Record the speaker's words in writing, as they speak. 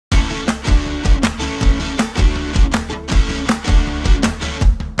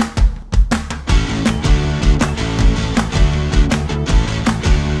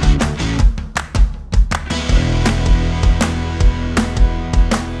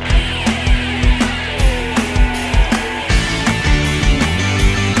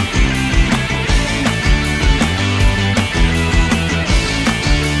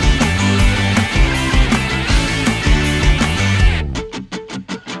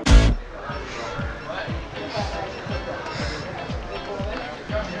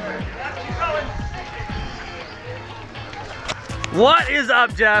What is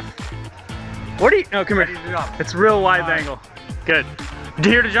up, Jeff? What are you? No, come here. It's real wide angle. Good. You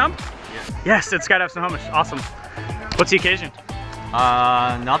here to jump? Yes. Yes, it's Skydive Snohomish. Awesome. What's the occasion?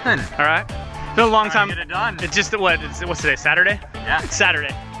 Nothing. All right. It's been a long time. Get it done. It's just what? What's today? Saturday? Yeah. It's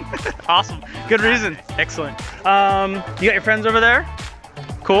Saturday. Awesome. Good reason. Excellent. You got your friends over there?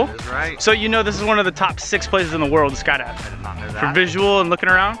 Cool. That's right. So you know this is one of the top 6 places in the world to skydive. I did not know that. For visual and looking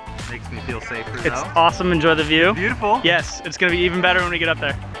around. Makes me feel safer It's though. awesome. Enjoy the view. Beautiful. Yes, it's gonna be even better when we get up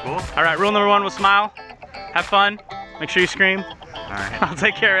there. Cool. All right, rule number 1 was smile. Have fun. Make sure you scream. All right. I'll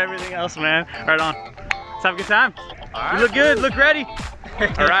take care of everything else, man. Right on. Let's have a good time. All right. You look good, look ready.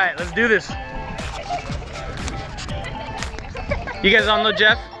 All right, let's do this. You guys all know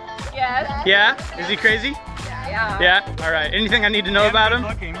Jeff? Yes. Yeah? Is he crazy? Yeah. Yeah? All right. Anything I need to know about him?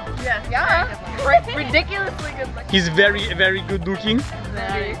 Looking. Yes. Yeah. Ridiculously good looking. He's very, very good looking.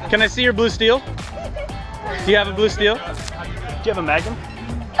 Very. Can I see your blue steel? Do you have a blue steel? Do you have a Magnum?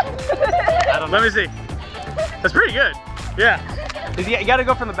 Let me see. That's pretty good. Yeah. You gotta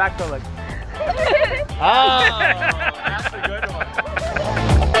go from the back though, like. Oh, that's a good one.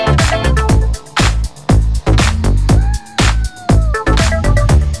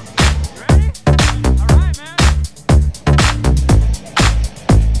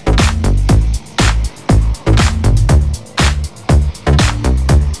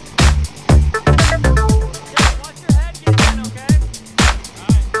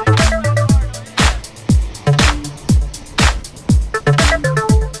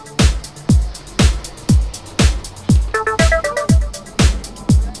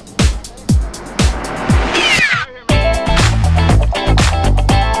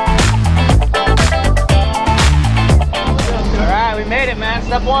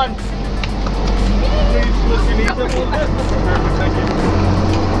 Step 1.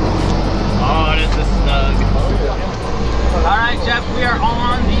 Oh, this is snug. All right, Jeff, we are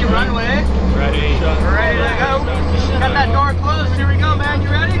on the runway. Ready. Ready to go. Got that door closed. Here we go, man. You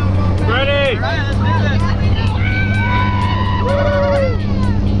ready? Ready. All right, let's do this.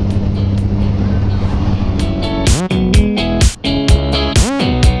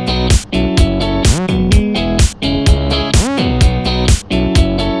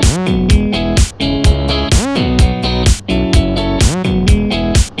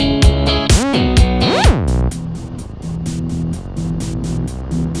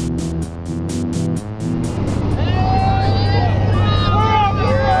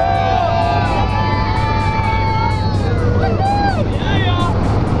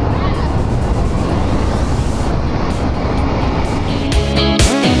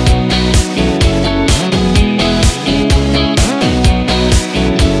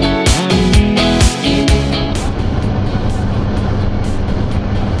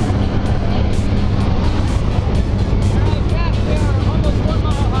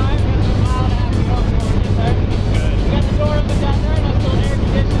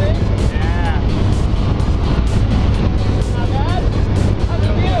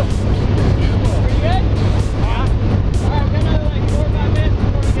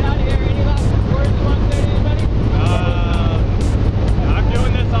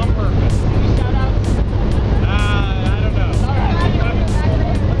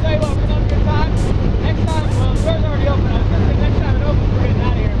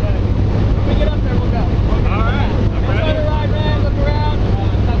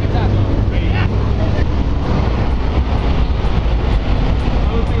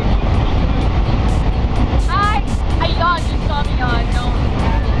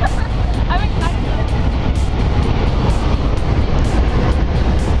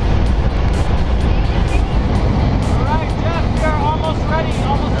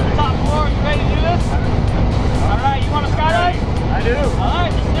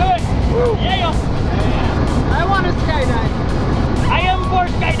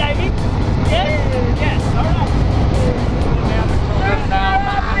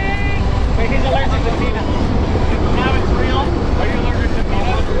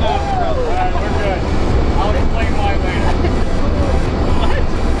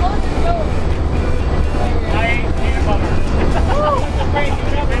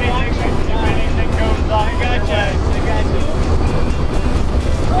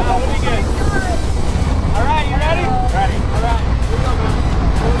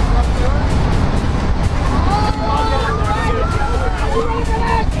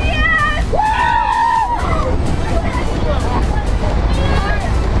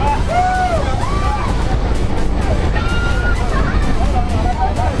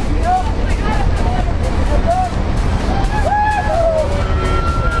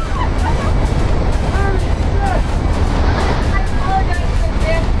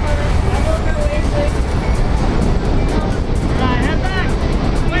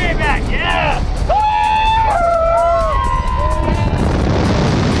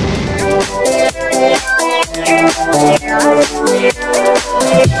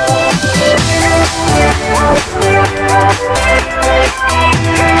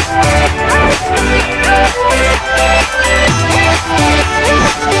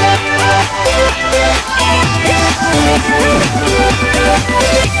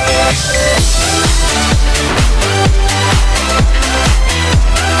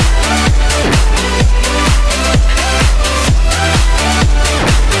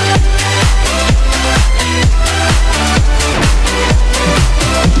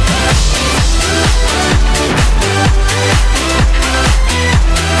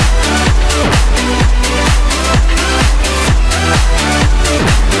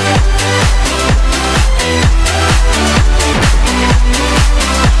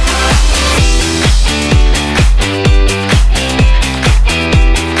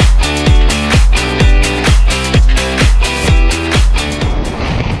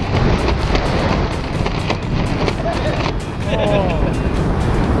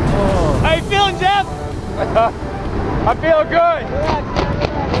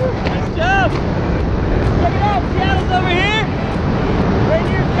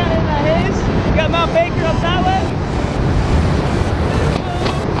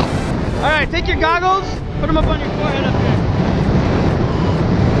 goggles? Put them up on your forehead up here.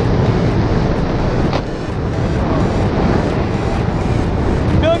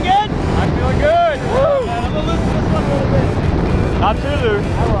 Feeling good? I'm feeling good. Woo! I'm gonna loosen this one a little bit. Not too loose. I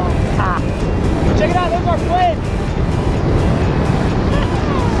will. Check it out, there's our plane.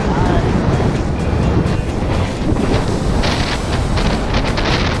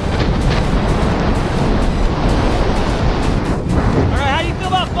 Alright, how do you feel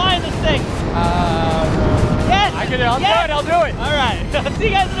about flying this thing? Yes! I'll Yes! do it, I'll do it. Alright, I'll see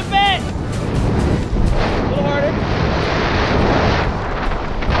you guys in a bit. A little harder.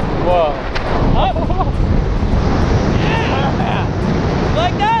 Whoa. Up. Yeah! You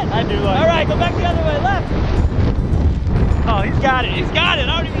like that? I do like Alright, go back the other way, left. Oh, he's got it, he's got it.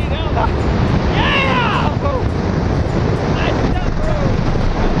 I don't even need help. Yeah! Nice stuff, bro.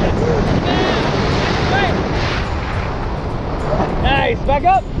 Nice, back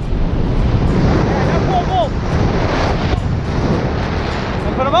up. Now pull, pull.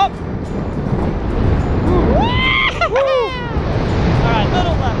 And put him up. Woo! Alright,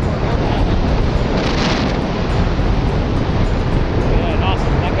 little left. Yeah,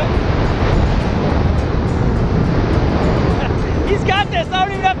 awesome. Back up. He's got this. I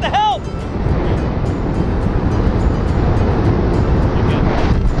don't even have to help.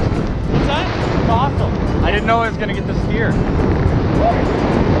 What's that? Awesome. I didn't know I was gonna get the steer. I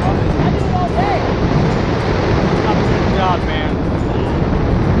did it all day. Good job, man.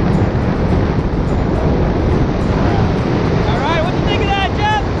 All right, what do you think of that,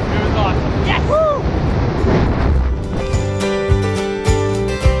 Jeff? It was awesome. Yes! Woo!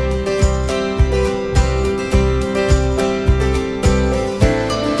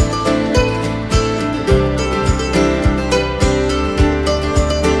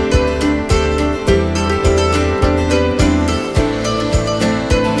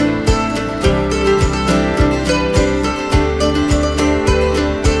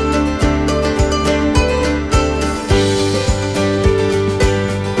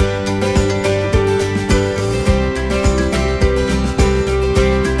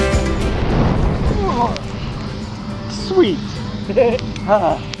 Sweet.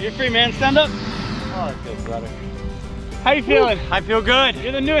 You're free, man. Stand up. Oh, it feels better. How you feeling? I feel good.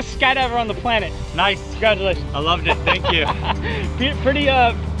 You're the newest skydiver on the planet. Nice. Congratulations. I loved it. Thank you.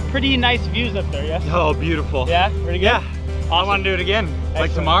 Pretty nice views up there, yes? Oh, beautiful. Yeah, pretty good? Yeah. I Awesome. want to do it again, like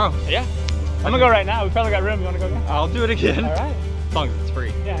Excellent. tomorrow. Yeah. I'm gonna go right now. We probably got room. You wanna go again? I'll do it again. All right. As long as it's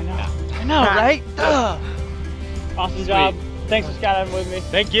free. Yeah, I know. Yeah. I know, right? Awesome Sweet. job. Thanks for skydiving with me.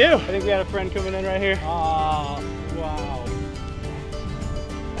 Thank you. I think we had a friend coming in right here. Oh, wow.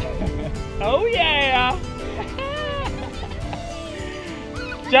 Oh yeah!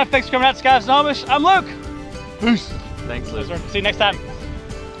 Jeff, thanks for coming out to Skydive Snohomish. I'm Luke. Thanks, Luke. See you next time.